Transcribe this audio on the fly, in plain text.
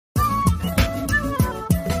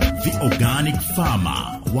Organic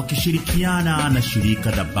Farmer wakishirikiana na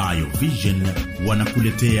shirika la BioVision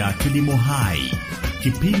wanakuletea Kilimo Hai,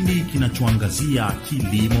 kipindi kinachoangazia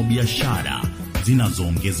kilimo biashara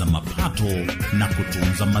zinazoongeza mapato na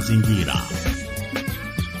kutunza mazingira.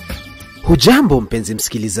 Hujambo mpenzi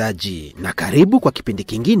msikilizaji, na karibu kwa kipindi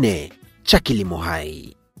kingine cha Kilimo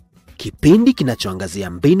Hai. Kipindi kinachoangazia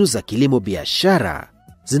mbinu za kilimo biashara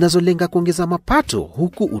zinazolenga kuongeza mapato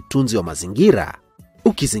huku utunzi wa mazingira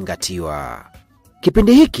ukizingatiwa.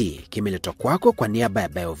 Kipindi hiki kimeletwa kwako kwa niaba ya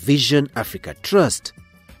BioVision Africa Trust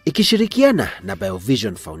ikishirikiana na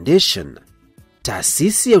BioVision Foundation,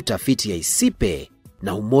 taasisi ya utafiti ya ISIPE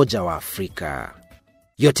na Umoja wa Afrika.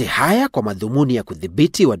 Yote haya kwa madhumuni ya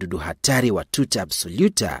kudhibiti wadudu hatari wa Tuta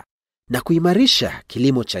Absoluta na kuimarisha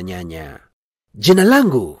kilimo cha nyanya. Jina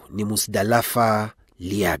langu ni Musdalafa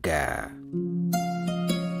Liaga.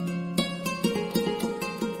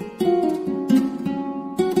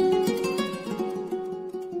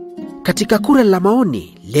 Katika kura la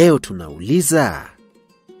maoni leo tunauliza,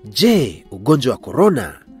 je, ugonjwa wa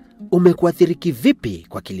korona umekuathiri kivipi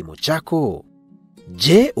kwa kilimo chako?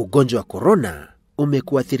 Je, ugonjwa wa korona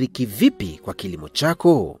umekuathiri kivipi kwa kilimo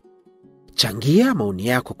chako? Changia maoni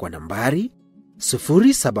yako kwa nambari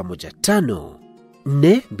 0715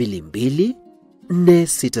 422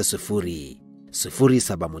 460,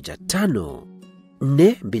 0715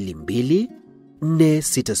 422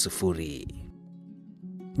 460.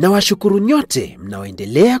 Na washukuru nyote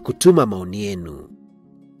mnaoendelea kutuma maoni yenu.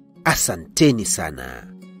 Asanteni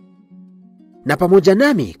sana. Na pamoja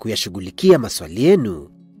nami kuyashughulikia maswali yenu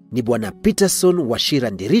ni Bwana Peterson Washira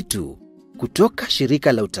Ndiritu kutoka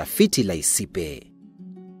shirika la utafiti la ISIPE.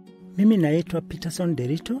 Mimi naitwa Peterson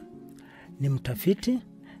Ndiritu, ni mtafiti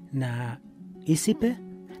na ISIPE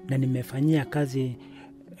na nimefanyia kazi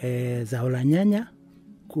zao la nyanya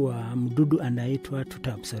kwa mdudu anaitwa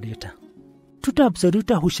Tuta Absoluta. Tuta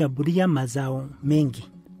Absoluta hushambulia mazao mengi.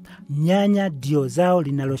 Nyanya ndio zao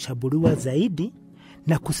linaloshambuliwa zaidi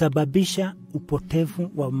na kusababisha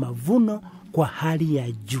upotevu wa mavuno kwa hali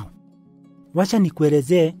ya juu. Wacha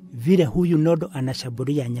nikuelezee vile huyu nodo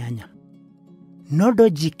anashambulia nyanya. Nodo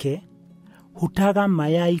jike hutaga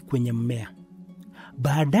mayai kwenye mmea.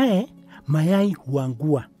 Baadaye mayai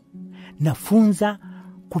huangua na funza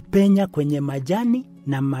kupenya kwenye majani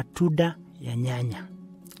na matunda ya nyanya.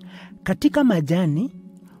 Katika majani,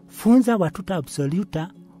 funza wa Tuta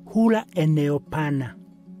Absoluta hula eneo pana,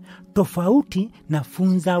 tofauti na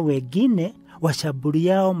funza wengine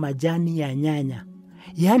washambuliao majani ya nyanya,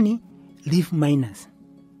 yani leaf miners,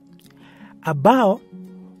 ambao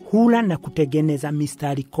hula na kutengeneza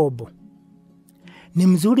mistari kobo. Ni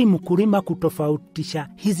mzuri mkulima kutofautisha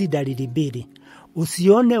hizi dalili mbili.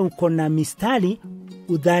 Usione uko na mistari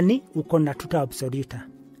udhani uko na Tuta Absoluta.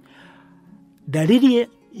 Dalili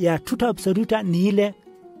ya Tuta Absoluta ni ile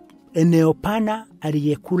eneo pana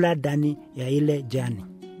aliyekula ndani ya ile jani.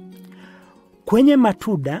 Kwenye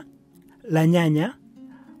matunda la nyanya,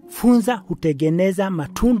 funza hutengeneza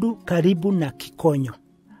matundu karibu na kikonyo.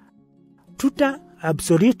 Tuta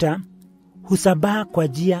Absoluta husambaa kwa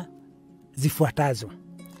njia zifuatazo.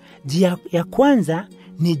 Njia ya kwanza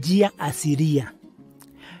ni njia asilia.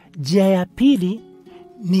 Njia ya pili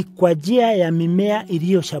ni kwa njia ya mimea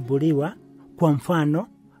iliyoshambuliwa, kwa mfano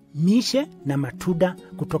mishe na matunda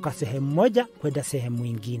kutoka sehemu moja kwenda sehemu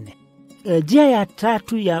nyingine. Njia ya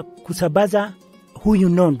tatu ya kusambaza huyu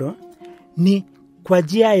nondo ni kwa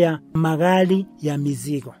njia ya magari ya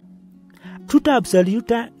mizigo. Tuta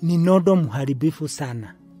Absoluta ni nondo mharibifu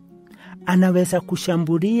sana. Anaweza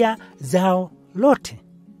kushambulia zao lote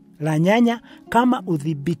la nyanya kama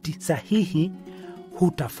udhibiti sahihi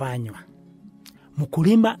hutafanywa.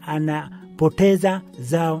 Mkulima anapoteza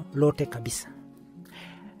zao lote kabisa.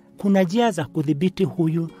 Kuna njia za kudhibiti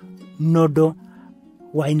huyu nodo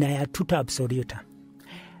wa aina ya Tuta Absoluta.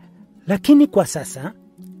 Lakini kwa sasa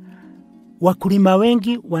wakulima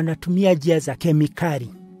wengi wanatumia njia za kemikali,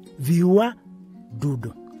 viua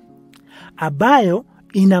dudu, ambayo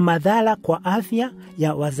ina madhara kwa afya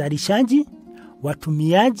ya wazalishaji,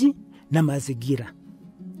 watumiaji na mazingira.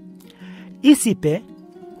 ISIPE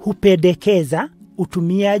hupendekeza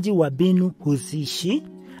utumiaji wa mbinu huzishi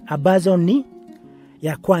ambazo ni: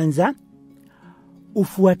 ya kwanza,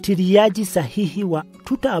 ufuatiliaji sahihi wa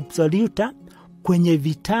Tuta Absoluta kwenye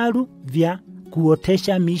vitalu vya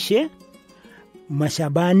kuotesha mishe,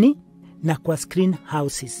 mashambani na kwa screen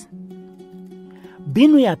houses.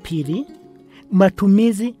 Mbinu ya pili,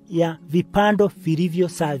 matumizi ya vipando vilivyo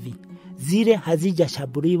safi, zile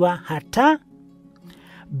hazijashambuliwa hata.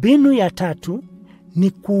 Mbinu ya tatu ni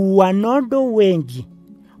kuua nodo wengi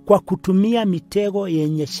kwa kutumia mitego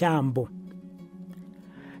yenye shambo.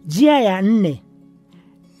 Njia ya 4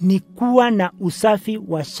 ni kuwa na usafi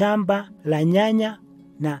wa shamba la nyanya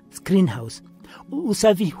na greenhouse.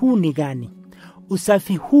 Usafi huu ni gani?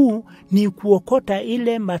 Usafi huu ni kuokota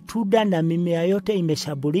ile matunda na mimea yote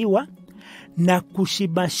imeshabuliwa na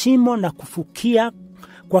kushiba shimo na kufukia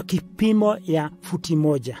kwa kipimo ya futi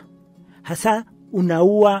 1. Hasa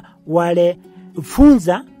unaua wale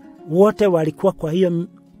funza wote walikuwa kwa hiyo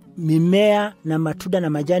mimea na matunda na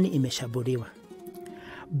majani imeshabuliwa.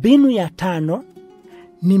 Mbinu ya 5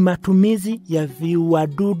 ni matumizi ya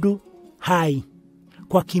viuadudu hai.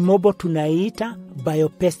 Kwa kimombo tunaita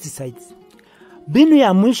biopesticides. Mbinu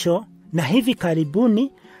ya mwisho na hivi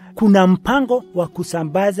karibuni kuna mpango wa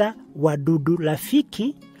kusambaza wadudu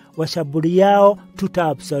rafiki washambuliao Tuta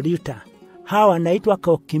Absoluta. Hawa wanaitwa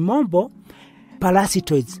kwa kimombo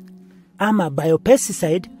parasitoids ama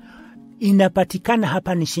biopesticide. Inapatikana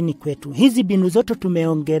hapa nchini kwetu. Hizi mbinu zote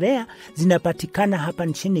tumeongelea zinapatikana hapa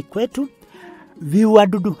nchini kwetu.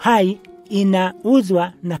 Viuadudu hai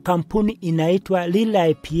inauzwa na kampuni inaitwa Lila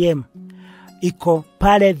IPM. Iko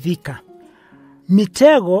pale Vika.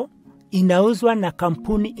 Mitego inauzwa na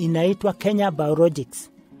kampuni inaitwa Kenya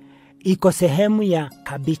Biologics. Iko sehemu ya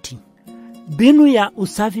Kabiti. Mbinu ya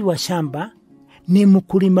usafi wa shamba ni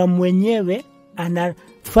mkulima mwenyewe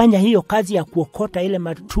anafanya hiyo kazi ya kuokota ile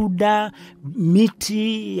matunda,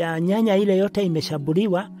 miti ya nyanya ile yote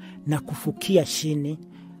imeshabuliwa na kufukia chini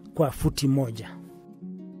kwa futi 1.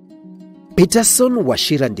 Peterson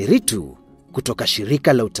Washira Ndiritu kutoka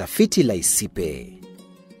shirika la utafiti la ISIPE.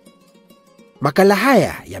 Makala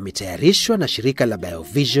haya yametayarishwa na shirika la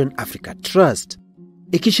BioVision Africa Trust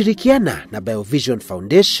ikishirikiana na BioVision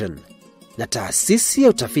Foundation na taasisi ya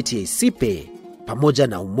utafiti ya ISIPE pamoja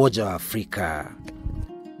na Umoja wa Afrika.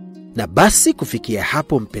 Na basi kufikia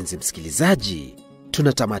hapo, mpenzi msikilizaji,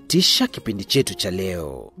 tunatamatisha kipindi chetu cha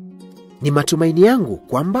leo. Ni matumaini yangu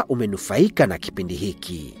kwamba umenufaika na kipindi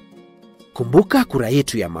hiki. Kumbuka kura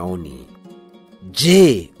yetu ya maoni.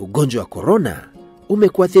 Je, ugonjwa wa korona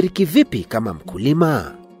umekuathiri kivipi kama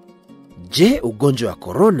mkulima? Je, ugonjwa wa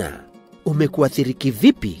korona umekuathiri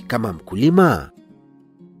kivipi kama mkulima?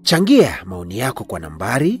 Changia maoni yako kwa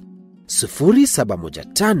nambari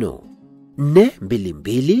 0715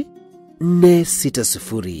 422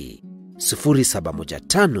 460,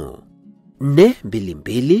 0715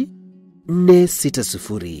 422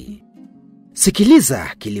 460. Sikiliza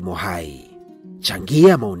Kilimo Hai.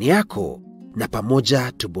 Changia maoni yako na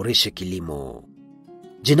pamoja tuboreshe kilimo.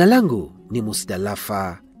 Jina langu ni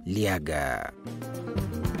Musdalafa Liaga.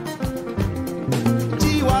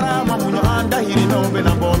 Tiwara mamuno anda hiri no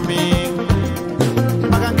bena bomi.